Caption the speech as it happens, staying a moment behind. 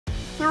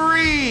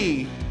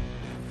3,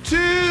 2,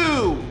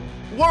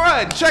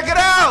 1, check it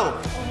out!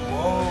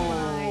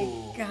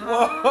 Oh my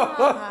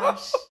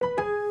gosh.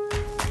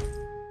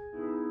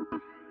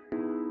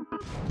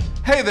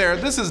 Hey there,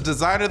 this is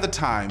Design of the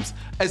Times,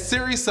 a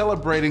series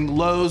celebrating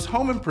Lowe's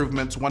Home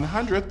Improvement's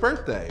 100th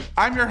birthday.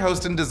 I'm your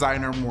host and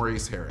designer,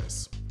 Maurice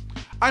Harris.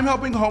 I'm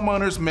helping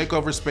homeowners make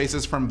over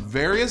spaces from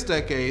various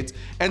decades,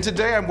 and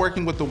today I'm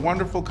working with the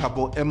wonderful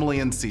couple, Emily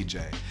and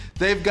CJ.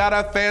 They've got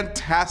a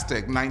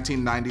fantastic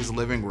 1990s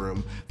living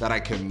room that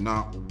I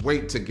cannot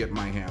wait to get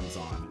my hands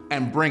on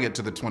and bring it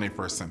to the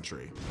 21st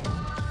century.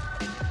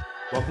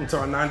 Welcome to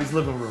our 90s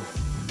living room.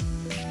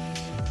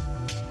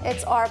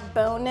 It's our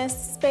bonus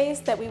space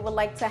that we would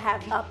like to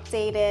have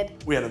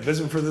updated. We had a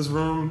vision for this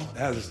room. It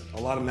has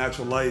a lot of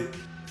natural light,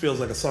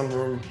 feels like a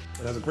sunroom.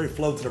 It has a great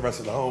flow to the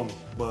rest of the home,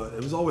 but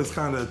it was always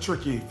kind of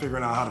tricky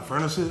figuring out how to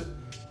furnish it,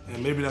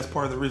 and maybe that's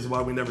part of the reason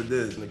why we never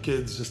did, and the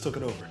kids just took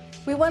it over.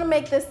 We want to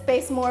make this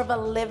space more of a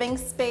living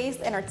space,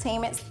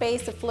 entertainment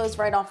space. It flows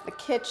right off the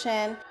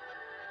kitchen.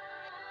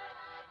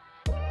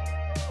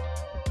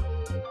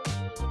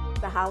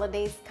 The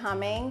holidays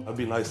coming. It'd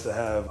be nice to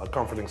have a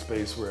comforting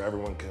space where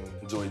everyone can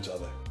enjoy each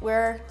other.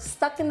 We're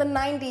stuck in the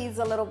 90s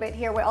a little bit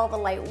here with all the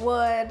light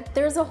wood.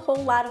 There's a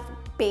whole lot of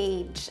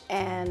beige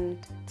and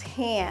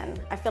tan.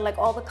 I feel like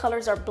all the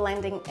colors are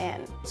blending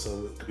in. So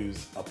we could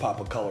use a pop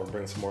of color,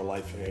 bring some more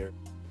life in here.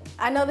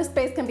 I know this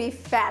space can be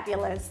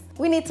fabulous.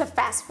 We need to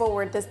fast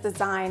forward this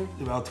design.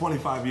 About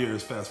 25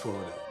 years fast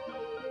forward it.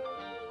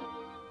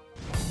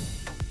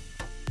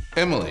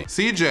 Emily,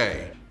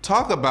 CJ,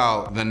 talk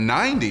about the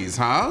 90s,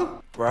 huh?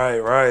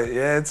 Right.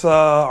 Yeah, it's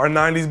our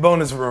 90s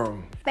bonus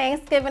room.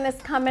 Thanksgiving is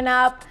coming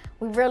up.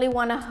 We really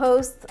want to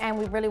host and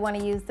we really want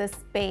to use this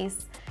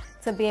space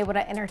to be able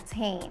to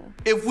entertain.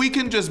 If we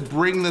can just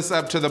bring this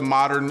up to the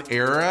modern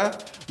era,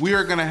 we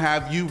are gonna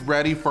have you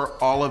ready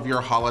for all of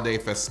your holiday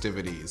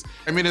festivities.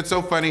 I mean, it's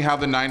so funny how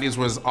the 90s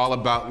was all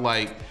about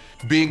like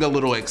being a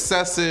little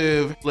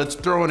excessive. Let's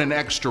throw in an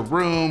extra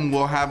room.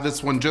 We'll have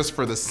this one just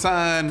for the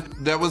sun.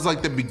 That was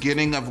like the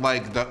beginning of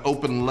like the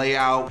open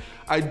layout.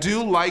 I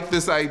do like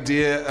this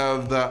idea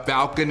of the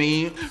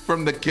balcony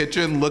from the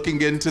kitchen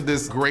looking into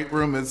this great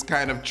room is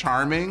kind of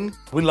charming.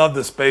 We love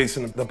the space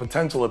and the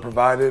potential it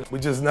provided. We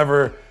just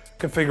never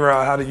could figure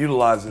out how to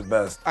utilize it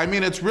best. I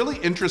mean, it's really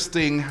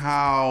interesting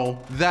how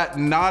that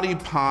knotty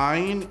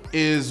pine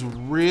is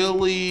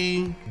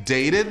really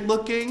dated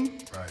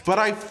looking, but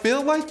I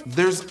feel like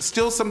there's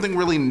still something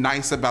really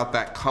nice about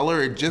that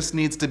color. It just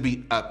needs to be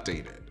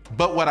updated.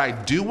 But what I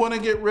do want to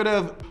get rid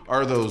of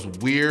are those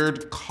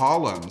weird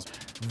columns.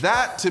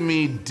 That to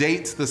me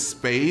dates the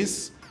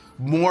space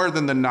more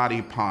than the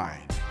knotty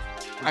pine.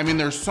 I mean,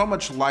 there's so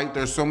much light,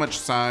 there's so much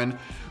sun.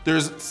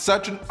 There's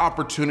such an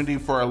opportunity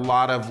for a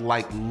lot of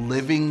like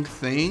living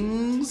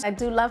things. I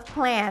do love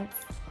plants.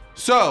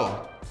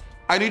 So,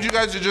 I need you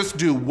guys to just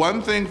do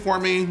one thing for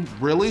me,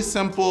 really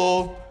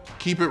simple,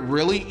 keep it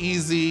really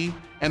easy,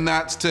 and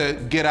that's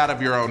to get out of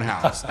your own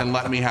house and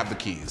let me have the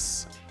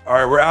keys. All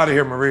right, we're out of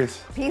here,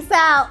 Maurice. Peace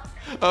out.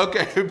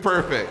 Okay,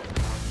 perfect.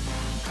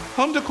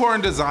 Home decor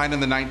and design in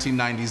the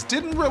 1990s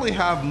didn't really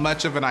have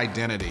much of an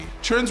identity.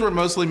 Trends were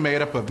mostly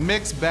made up of a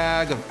mixed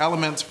bag of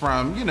elements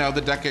from,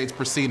 the decades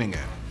preceding it.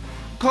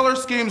 Color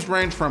schemes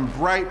range from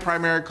bright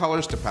primary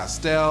colors to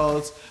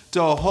pastels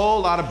to a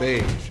whole lot of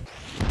beige.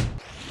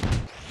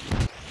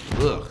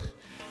 Ugh.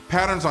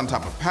 Patterns on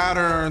top of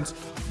patterns,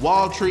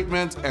 wall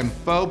treatments, and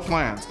faux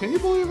plants. Can you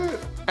believe it?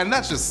 And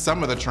that's just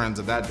some of the trends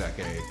of that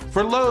decade.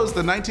 For Lowe's,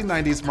 the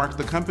 1990s marked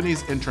the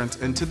company's entrance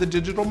into the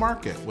digital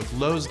market with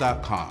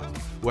Lowes.com,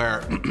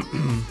 where,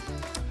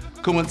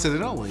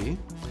 coincidentally,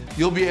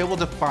 you'll be able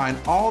to find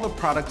all the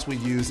products we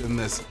use in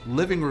this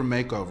living room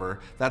makeover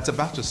that's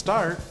about to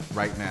start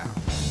right now.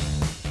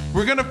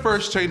 We're gonna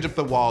first change up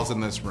the walls in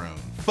this room.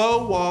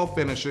 Faux wall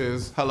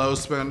finishes, hello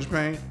sponge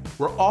paint,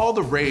 were all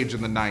the rage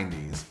in the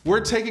 90s. We're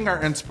taking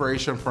our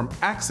inspiration from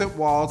accent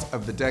walls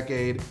of the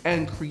decade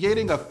and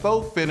creating a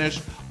faux finish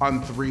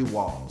on 3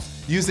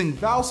 walls, using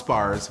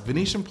Valspar's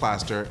Venetian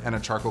plaster and a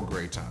charcoal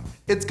gray tone.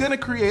 It's gonna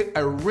create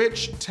a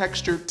rich,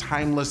 textured,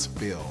 timeless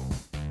feel.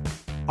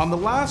 On the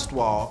last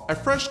wall, a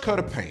fresh coat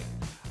of paint.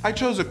 I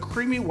chose a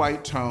creamy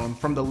white tone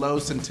from the Lowe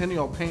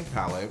Centennial paint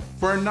palette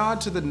for a nod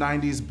to the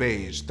 90s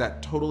beige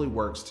that totally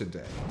works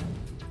today.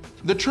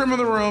 The trim of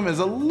the room is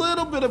a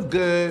little bit of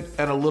good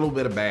and a little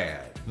bit of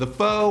bad. The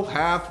faux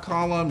half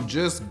column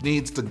just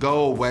needs to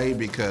go away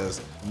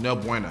because no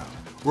bueno.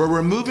 We're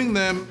removing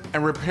them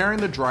and repairing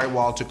the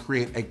drywall to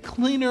create a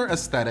cleaner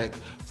aesthetic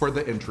for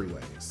the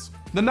entryways.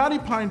 The knotty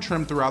pine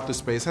trim throughout the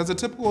space has a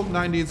typical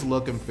 90s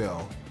look and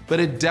feel, but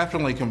it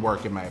definitely can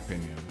work in my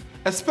opinion,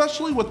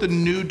 especially with the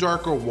new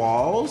darker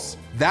walls.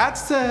 That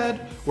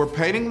said, we're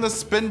painting the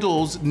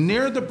spindles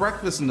near the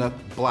breakfast nook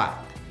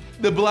black.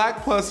 The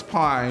black plus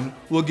pine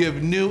will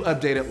give new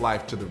updated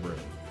life to the room.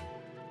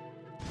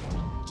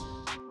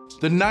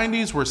 The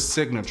 90s were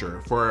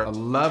signature for a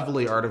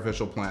lovely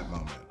artificial plant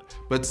moment.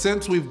 But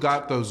since we've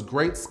got those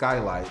great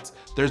skylights,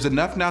 there's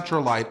enough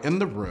natural light in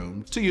the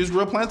room to use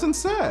real plants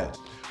instead.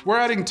 We're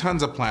adding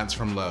tons of plants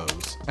from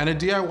Lowe's and a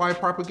DIY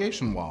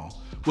propagation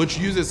wall, which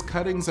uses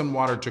cuttings and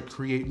water to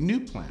create new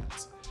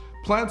plants.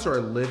 Plants are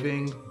a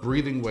living,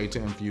 breathing way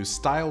to infuse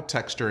style,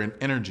 texture, and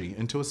energy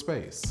into a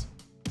space.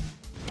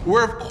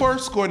 We're of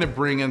course going to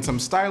bring in some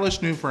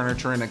stylish new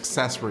furniture and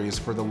accessories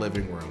for the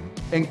living room,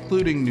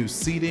 including new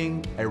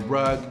seating, a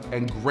rug,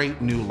 and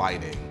great new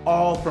lighting,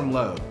 all from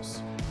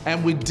Lowe's.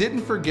 And we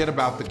didn't forget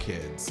about the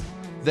kids.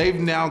 They've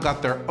now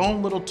got their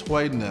own little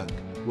toy nook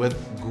with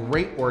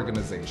great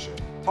organization.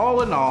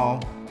 All in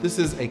all, this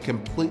is a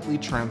completely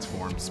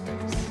transformed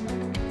space.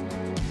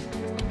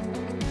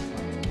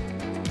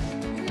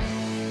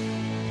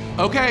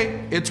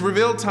 Okay, it's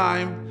reveal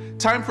time.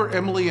 Time for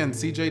Emily and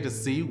CJ to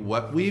see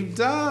what we've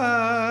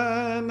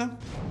done.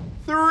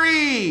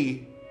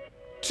 3,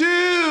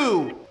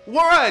 2,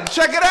 1,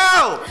 check it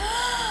out!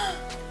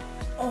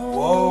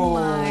 Oh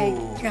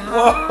my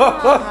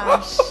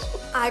gosh.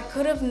 I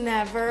could have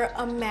never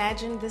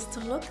imagined this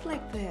to look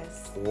like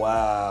this.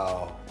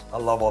 Wow. I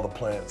love all the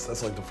plants.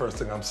 That's like the first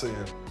thing I'm seeing.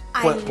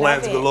 Love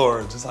Plants it.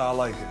 galore, just how I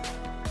like it.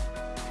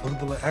 Look at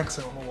the little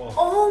accent on the wall.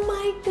 Oh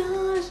my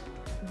gosh.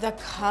 The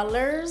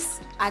colors,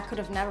 I could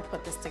have never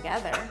put this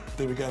together.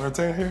 Think we can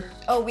entertain here?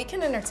 Oh, we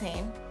can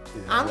entertain.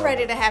 Yeah, I'm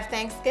ready to have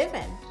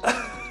Thanksgiving.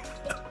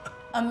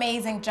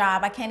 Amazing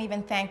job. I can't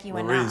even thank you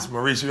enough.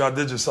 Maurice, you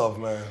outdid yourself,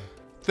 man.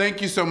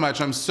 Thank you so much.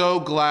 I'm so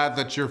glad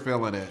that you're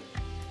feeling it.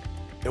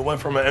 It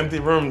went from an empty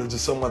room to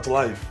just so much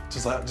life,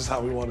 just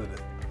how we wanted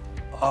it.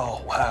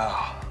 Oh,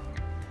 wow.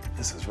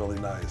 This is really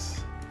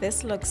nice.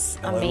 This looks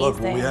And amazing. look,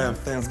 when we have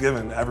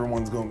Thanksgiving,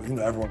 everyone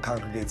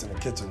congregates in the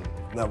kitchen.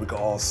 Now we can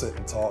all sit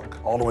and talk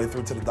all the way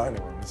through to the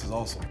dining room. This is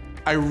awesome.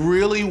 I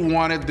really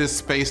wanted this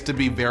space to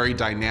be very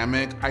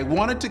dynamic. I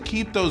wanted to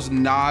keep those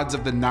nods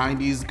of the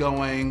 90s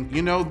going.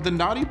 You know, the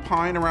naughty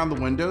pine around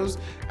the windows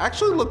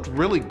actually looked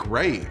really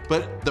great,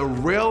 but the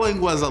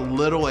railing was a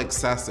little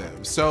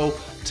excessive. So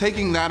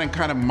taking that and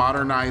kind of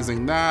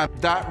modernizing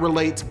that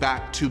relates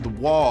back to the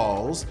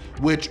walls,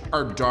 which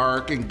are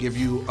dark and give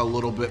you a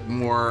little bit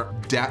more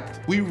depth.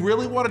 We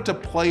really wanted to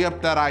play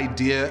up that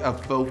idea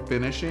of faux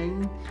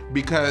finishing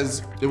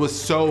because it was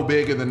so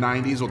big in the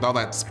 90s with all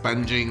that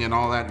sponging and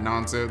all that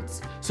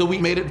nonsense. So we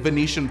made it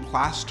Venetian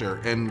plaster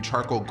and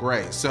charcoal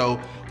gray. So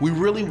we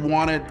really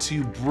wanted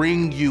to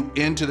bring you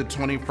into the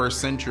 21st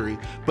century,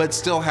 but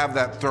still have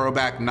that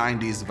throwback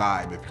 90s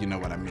vibe, if you know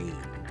what I mean.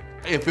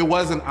 If it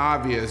wasn't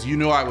obvious, you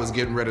knew I was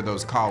getting rid of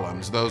those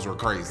columns. Those were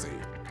crazy.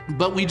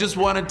 But we just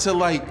wanted to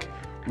like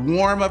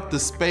warm up the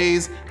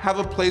space, have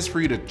a place for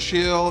you to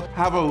chill,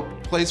 have a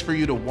place for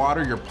you to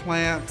water your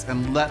plants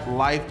and let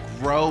life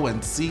grow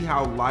and see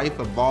how life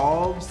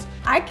evolves.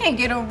 I can't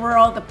get over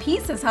all the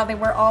pieces, how they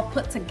were all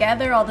put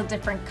together, all the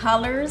different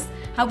colors,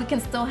 how we can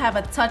still have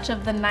a touch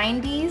of the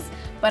 90s,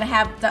 but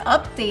have the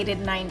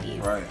updated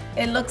 90s. Right.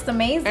 It looks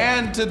amazing.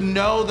 And to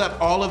know that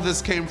all of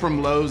this came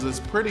from Lowe's is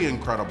pretty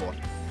incredible.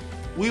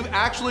 We've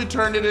actually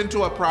turned it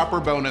into a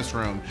proper bonus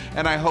room,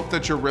 and I hope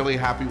that you're really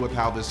happy with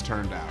how this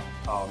turned out.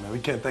 Oh man, we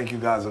can't thank you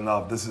guys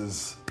enough. This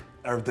is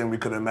everything we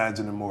could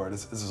imagine and more.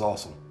 This is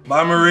awesome.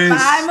 Bye, Maurice.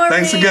 Bye, Maurice.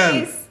 Thanks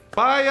again.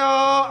 Bye,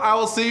 y'all. I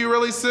will see you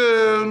really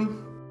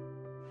soon.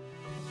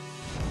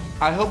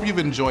 I hope you've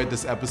enjoyed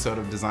this episode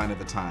of Design of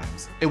the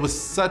Times. It was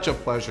such a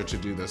pleasure to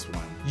do this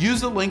one.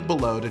 Use the link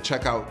below to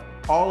check out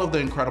all of the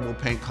incredible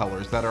paint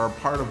colors that are a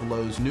part of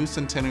Lowe's new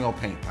Centennial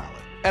Paint Palette.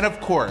 And of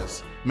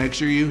course, make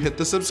sure you hit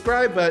the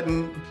subscribe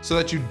button so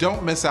that you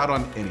don't miss out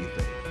on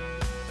anything.